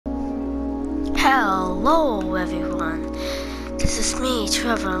Hello everyone, this is me,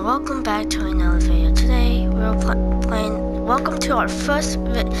 Trevor, and welcome back to another video. Today we're playing, welcome to our first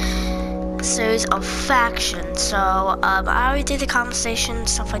series of factions. So I already did the conversation,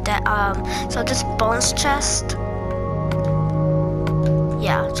 stuff like that. So this bonus chest,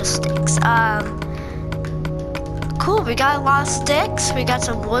 yeah, just sticks. Cool, we got a lot of sticks, we got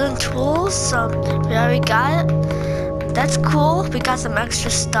some wooden tools, we already got it. That's cool, we got some extra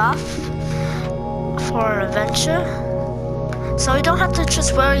stuff for our adventure. So you don't have to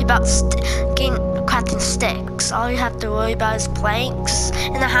just worry about crafting sticks. All you have to worry about is planks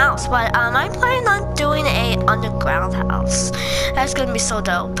in the house. But I'm planning on doing a underground house. That's gonna be so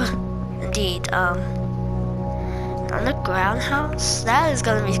dope. Indeed. Underground house? That is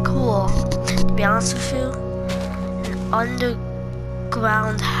gonna be cool. To be honest with you. An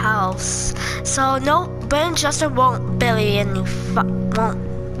underground house. So no, Ben Justin won't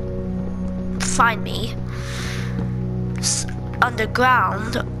find me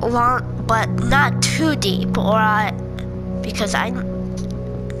underground, but not too deep, because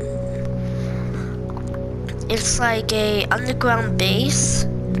it's like a underground base.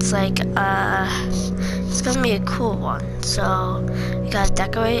 It's like it's gonna be a cool one. So we gotta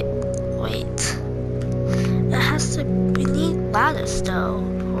decorate. Wait, we need ladders though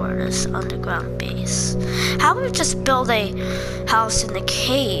for this underground base. How about we just build a house in the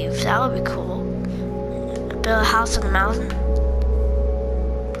cave? That would be cool. Build a house on the mountain.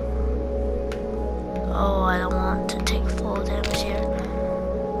 Oh, I don't want to take full damage here.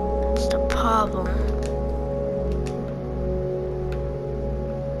 That's the problem.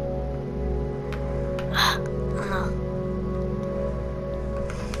 Oh no.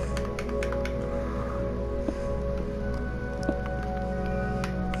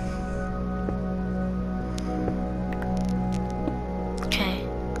 Okay.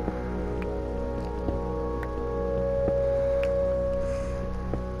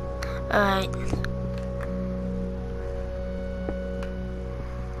 Alright.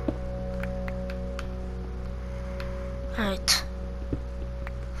 Alright.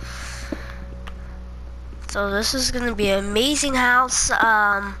 So this is gonna be an amazing house.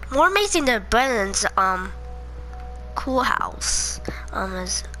 More amazing than Brennan's cool house.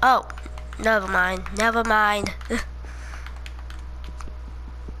 Oh, never mind.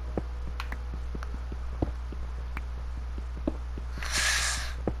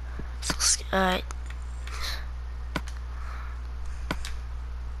 Alright.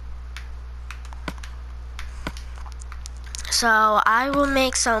 So I will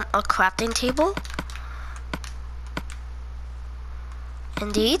make a crafting table.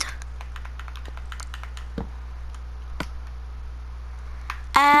 Indeed.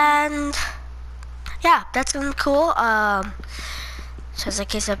 And yeah, that's gonna be cool. Just in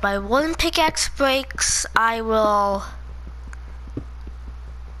case if my wooden pickaxe breaks, I will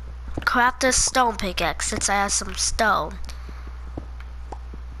craft a stone pickaxe since I have some stone.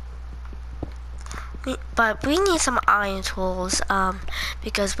 But we need some iron tools,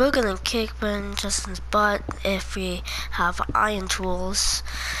 because we're gonna kick Ben Justin's butt if we have iron tools.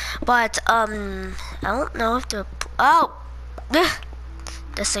 But I don't know if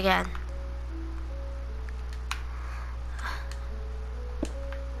this again.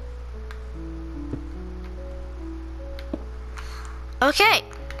 Okay.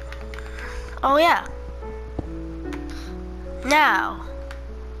 Oh yeah. Now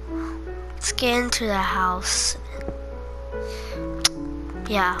let's get into the house.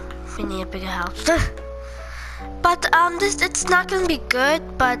 Yeah, we need a bigger house. But it's not gonna be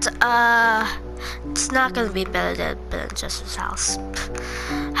good, but it's not gonna be better than Justin's house.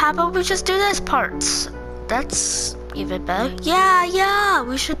 How about we just do this part? That's even better. Yeah,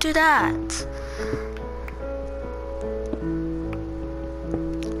 we should do that.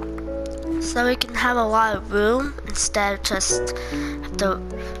 So we can have a lot of room instead of just have to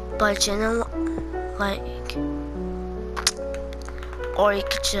budge in and like, or you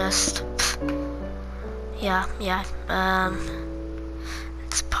could just, yeah,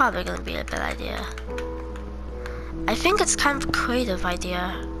 it's probably gonna be a bad idea. I think it's kind of a creative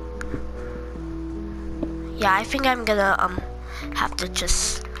idea. Yeah, I think I'm gonna have to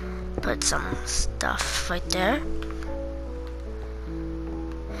just put some stuff right there.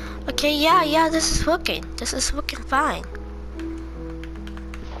 Okay, yeah, this is working. This is working fine.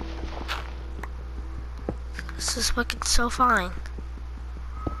 This is working so fine.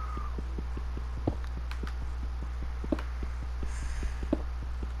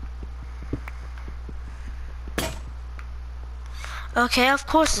 Okay, of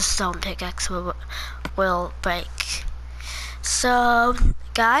course the stone pickaxe will break. So,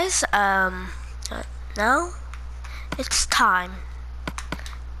 guys, now it's time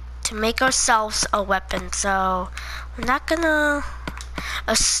to make ourselves a weapon. So we're not gonna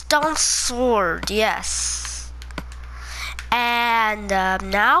a stone sword, yes. And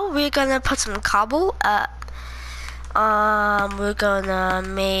now we're gonna put some cobble. We're gonna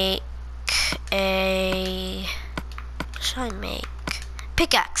make a. What should I make?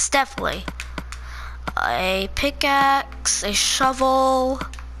 Pickaxe, definitely. A pickaxe, a shovel,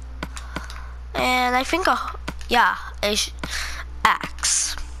 and I think a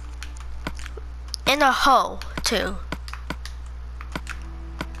axe, and a hoe too.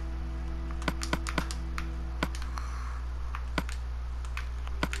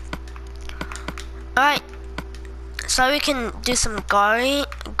 Alright, so we can do some gardening,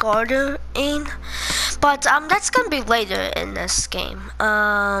 but that's gonna be later in this game.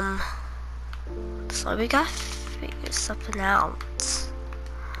 So we gotta figure something out.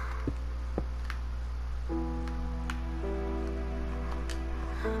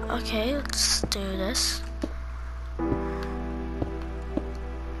 Okay, let's do this. Do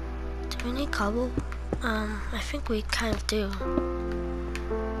we need cobble? I think we kind of do.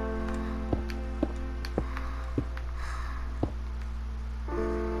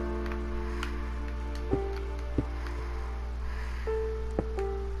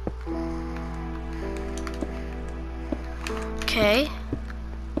 Okay.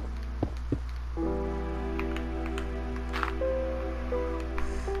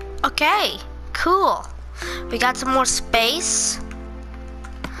 Okay, cool. We got some more space.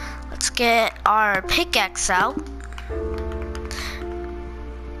 Let's get our pickaxe out.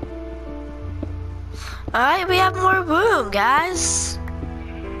 Alright, we have more room, guys.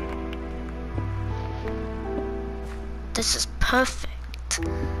 This is perfect.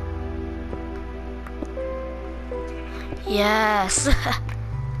 Yes.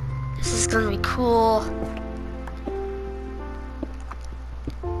 This is gonna be cool.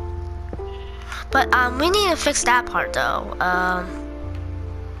 But we need to fix that part though.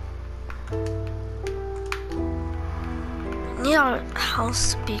 Need our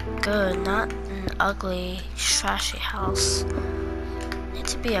house to be good, not an ugly, trashy house. Need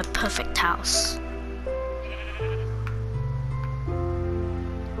to be a perfect house.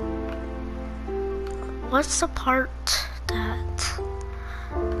 What's the part that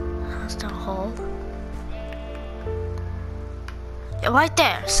has the hole? Yeah, right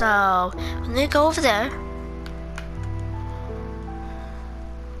there. So we need to go over there.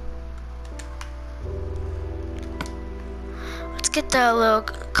 Let's get the little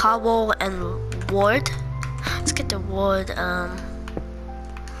cobble and wood. Let's get the wood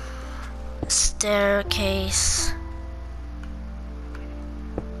staircase.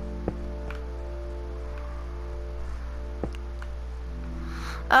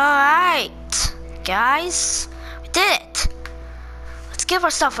 Alright, guys, we did it. Let's give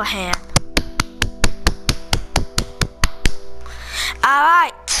ourselves a hand.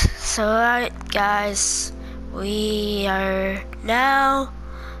 Alright, so guys, we are now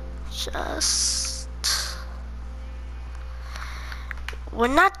we're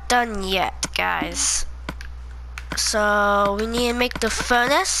not done yet, guys. So we need to make the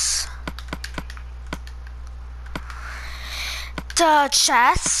furnace. The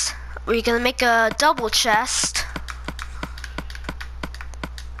chest, we're gonna make a double chest.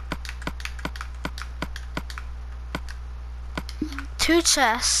 Two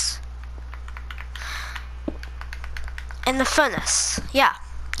chests. And the furnace. Yeah,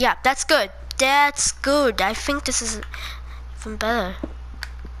 that's good. That's good. I think this is even better.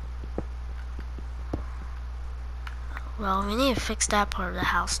 Well, we need to fix that part of the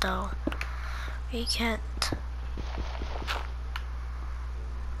house though. We can't.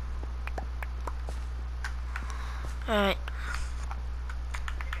 Alright.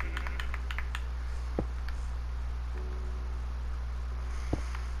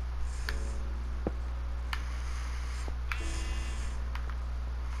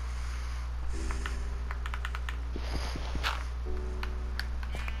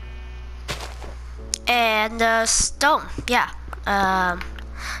 And stone, yeah.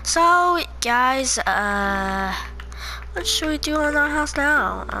 So guys, what should we do on our house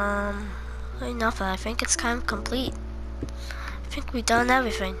now? Really nothing. I think it's kind of complete. I think we've done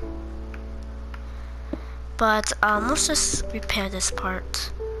everything. But let's just repair this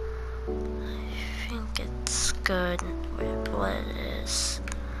part. I think it's good with what it is.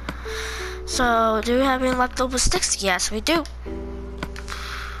 So, do we have any leftover sticks? Yes, we do.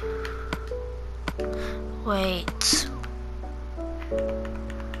 Wait.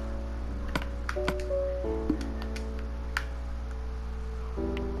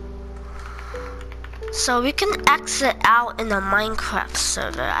 So we can exit out in the Minecraft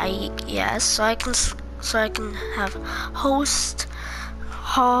server. So I can have host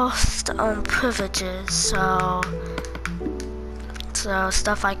privileges. So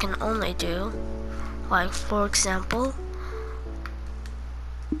stuff I can only do, like for example,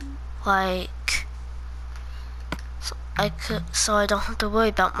 like so I don't have to worry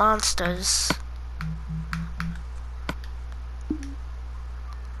about monsters.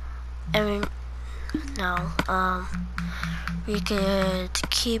 And we could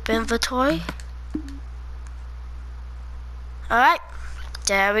keep inventory. Alright,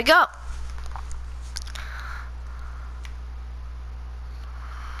 there we go.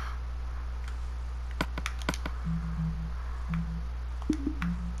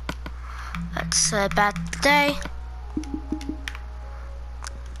 Let's set back today.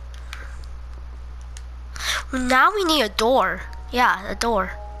 Now we need a door. Yeah, a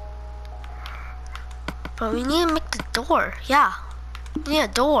door. But we need to make the door. Yeah, we need a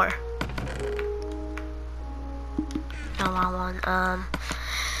door. No, I want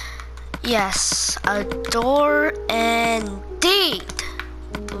yes, a door. Indeed,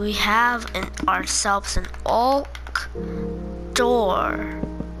 we have ourselves an oak door,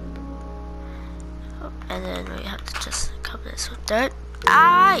 and then we have to just cover this with dirt.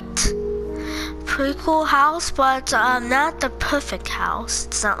 Alright, pretty cool house, but not the perfect house.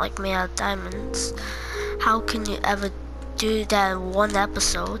 It's not like made out of diamonds. How can you ever do that in one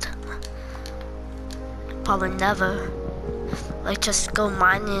episode? Probably never. Like just go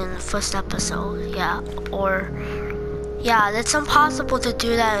mining in the first episode, yeah. Or yeah, it's impossible to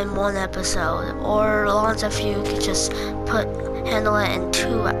do that in one episode. Or lots of you could just handle it in 2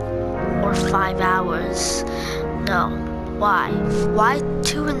 or 5 hours. No, why? Why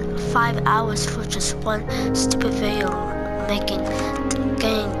 2 and 5 hours for just one stupid video getting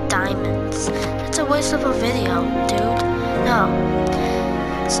diamonds? It's a waste of a video, dude. No.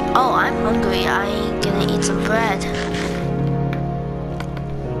 Oh, I'm hungry. I ain't gonna eat some bread.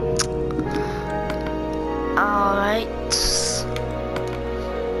 Alright.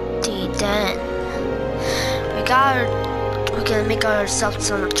 Then we're gonna make ourselves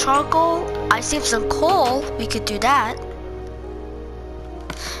some charcoal. I see some coal. We could do that.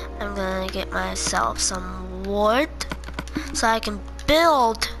 I'm gonna get myself some wood so I can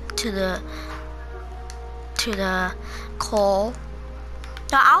build to the coal.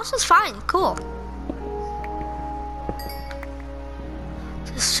 The house is fine. Cool.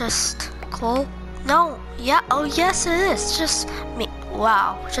 It's just coal. No. Yeah. Oh yes, it is. Just me.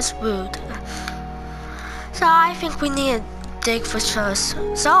 Wow. Just rude. So I think we need to dig for trust.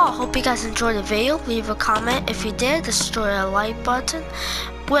 So I hope you guys enjoyed the video. Leave a comment if you did. Destroy a like button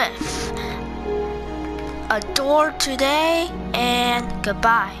with a door today, and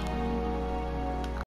goodbye.